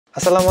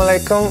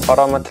Assalamualaikum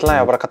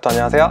warahmatullahi wabarakatuh.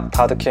 안녕하세요,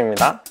 Daud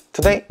Kim입니다.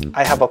 Today,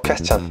 I have a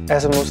question.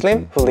 As a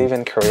Muslim who live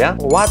in Korea,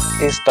 what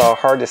is the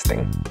hardest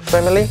thing?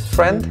 Family,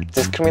 friend,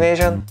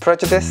 discrimination,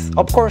 prejudice?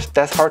 Of course,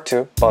 that's hard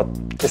too, but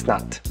it's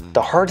not.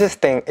 The hardest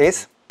thing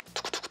is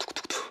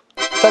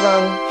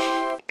ta-da!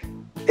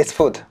 It's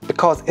food,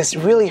 because it's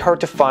really hard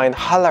to find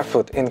halal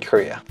food in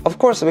Korea. Of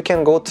course, we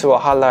can go to a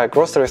halal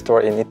grocery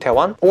store in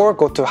Itaewon or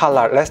go to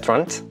halal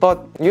restaurants,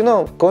 but you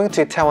know, going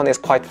to Itaewon is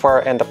quite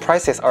far and the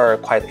prices are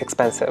quite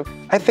expensive.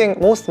 I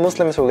think most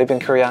Muslims who live in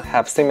Korea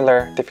have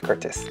similar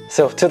difficulties.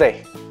 So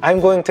today,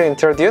 I'm going to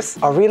introduce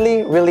a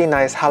really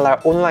nice halal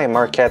online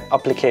market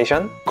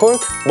application called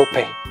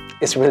Mobpay.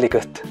 It's really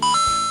good.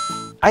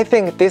 I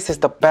think this is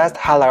the best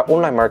halal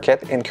online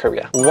market in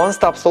Korea.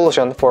 One-stop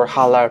solution for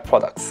halal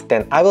products.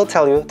 Then I will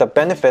tell you the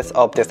benefits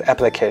of this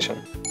application.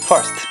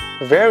 First,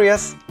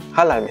 various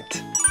halal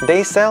meat.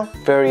 They sell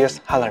various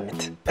halal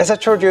meat. As I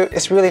told you,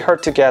 it's really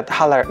hard to get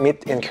halal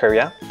meat in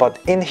Korea, but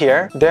in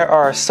here, there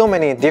are so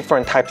many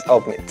different types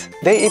of meat.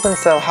 They even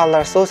sell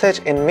halal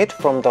sausage and meat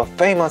from the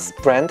famous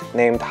brand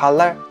named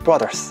Halal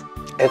Brothers.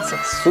 It's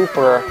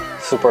super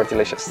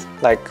delicious.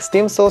 Like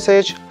steamed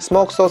sausage,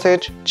 smoked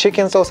sausage,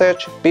 chicken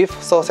sausage, beef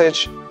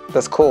sausage.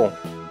 That's cool.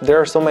 There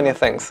are so many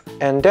things.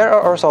 And there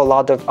are also a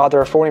lot of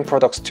other foreign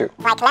products too.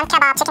 Like lamb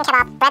kebab, chicken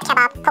kebab, bread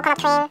kebab, coconut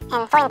cream,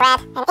 and foreign bread,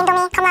 and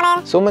indomie,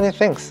 컵라면. So many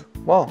things.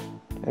 Wow,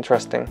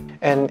 interesting.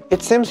 And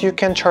it seems you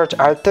can charge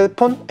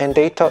telephone and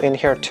data in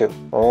here too.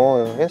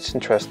 Oh, it's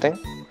interesting.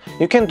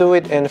 You can do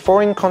it in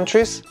foreign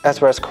countries as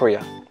well as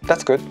Korea.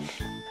 That's good.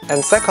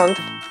 And second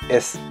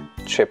is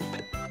cheap.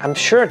 I'm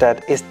sure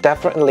that it's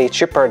definitely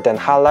cheaper than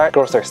halal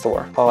grocery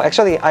store.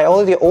 Actually, I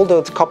already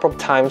ordered a couple of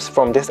times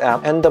from this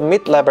app and the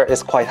meat level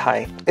is quite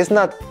high. It's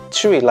not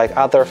chewy like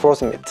other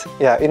frozen meat.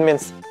 Yeah, it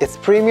means it's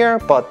premier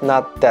but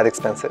not that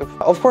expensive.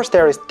 Of course,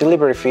 there is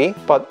delivery fee,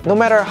 but no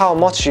matter how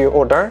much you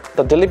order,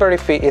 the delivery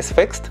fee is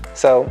fixed,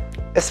 so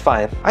it's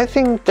fine. I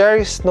think there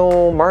is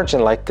no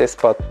margin like this,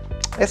 but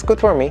it's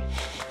good for me.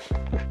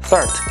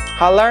 Third,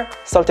 halal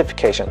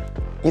certification.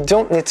 You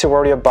don't need to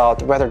worry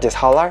about whether this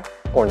halal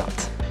or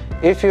not.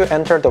 If you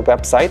enter the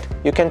website,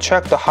 you can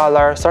check the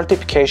halal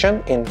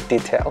certification in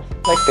detail,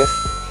 like this.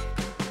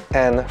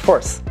 And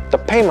fourth, the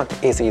payment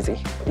is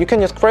easy. You can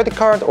use credit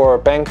card or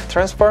bank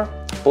transfer,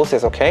 both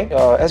is okay.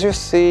 As you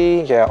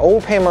see, yeah, all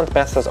payment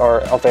methods are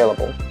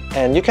available.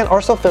 And you can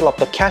also fill up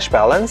the cash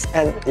balance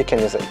and you can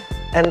use it.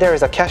 And there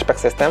is a cashback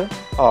system,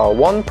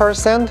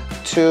 1%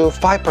 to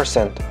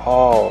 5%.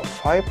 Oh,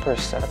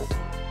 5%.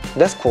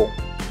 That's cool.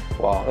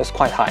 Wow, it's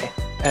quite high.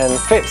 And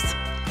fifth,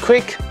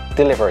 quick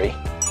delivery.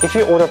 If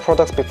you order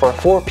products before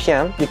 4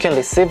 p.m., you can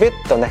receive it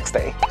the next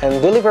day.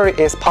 And delivery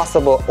is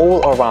possible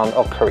all around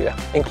of Korea,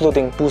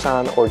 including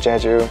Busan or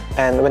Jeju.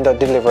 And when the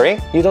delivery,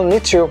 you don't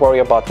need to worry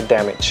about the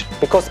damage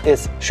because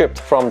it's shipped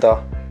from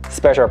the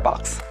special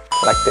box,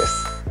 like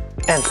this.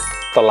 And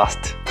the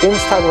last,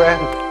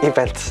 Instagram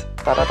events.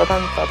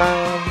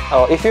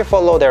 If you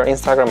follow their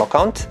Instagram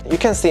account, you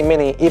can see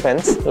many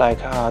events. Like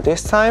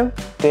this time,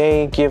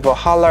 they give a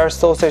halal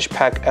sausage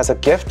pack as a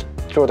gift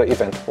through the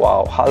event.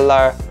 Wow,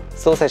 halal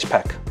sausage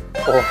pack.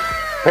 Oh,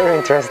 very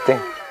interesting.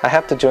 I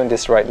have to join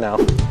this right now.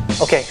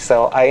 Okay,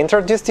 so I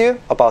introduced you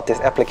about this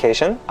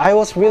application. I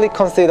was really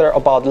considered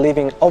about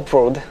living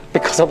abroad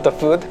because of the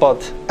food,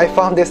 but I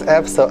found this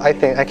app, so I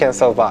think I can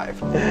survive.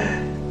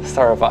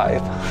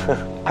 Survive.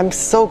 I'm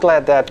so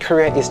glad that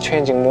Korea is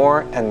changing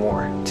more and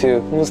more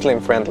to Muslim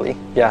friendly.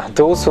 Yeah,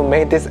 those who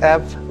made this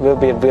app will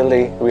be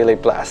really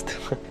blessed.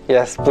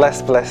 Yes,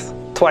 blessed,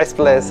 twice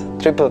blessed,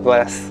 triple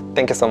blessed.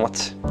 Thank you so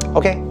much.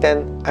 Okay,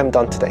 then I'm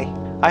done today.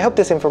 I hope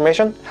this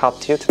information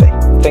helped you today.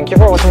 Thank you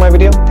for watching my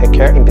video. Take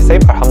care and be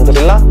safe.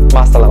 Alhamdulillah.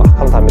 Ma'asalama.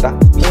 감사합니다.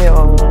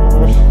 안녕.